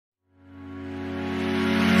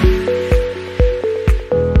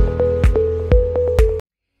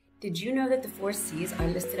Did you know that the 4C's are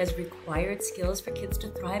listed as required skills for kids to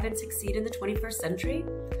thrive and succeed in the 21st century?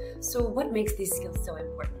 So what makes these skills so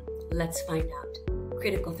important? Let's find out.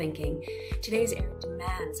 Critical thinking. Today's era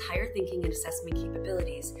demands higher thinking and assessment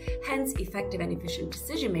capabilities, hence effective and efficient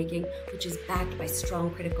decision making, which is backed by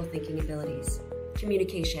strong critical thinking abilities.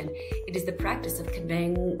 Communication. It is the practice of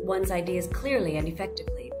conveying one's ideas clearly and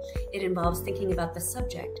effectively. It involves thinking about the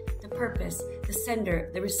subject, the purpose, the sender,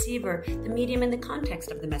 the receiver, the medium, and the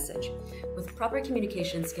context of the message. With proper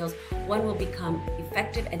communication skills, one will become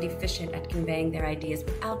effective and efficient at conveying their ideas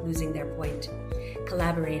without losing their point.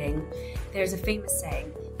 Collaborating. There's a famous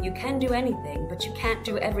saying, you can do anything, but you can't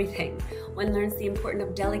do everything. One learns the importance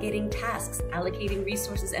of delegating tasks, allocating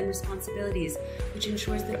resources and responsibilities, which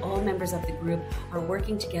ensures that all members of the group are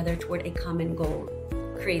working together toward a common goal.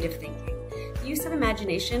 Creative thinking. The use of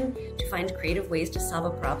imagination to find creative ways to solve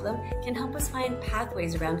a problem can help us find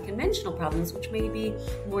pathways around conventional problems which may be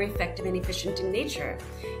more effective and efficient in nature.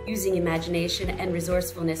 Using imagination and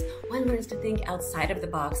resourcefulness, one learns to think outside of the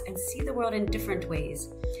box and see the world in different ways.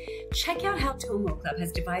 Check out how Tomo Club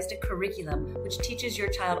has devised a curriculum which teaches your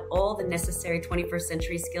child all the necessary 21st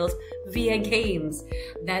century skills via games.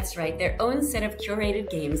 That's right, their own set of curated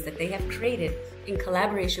games that they have created in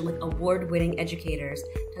collaboration with award-winning educators.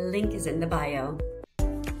 The link is in the bio.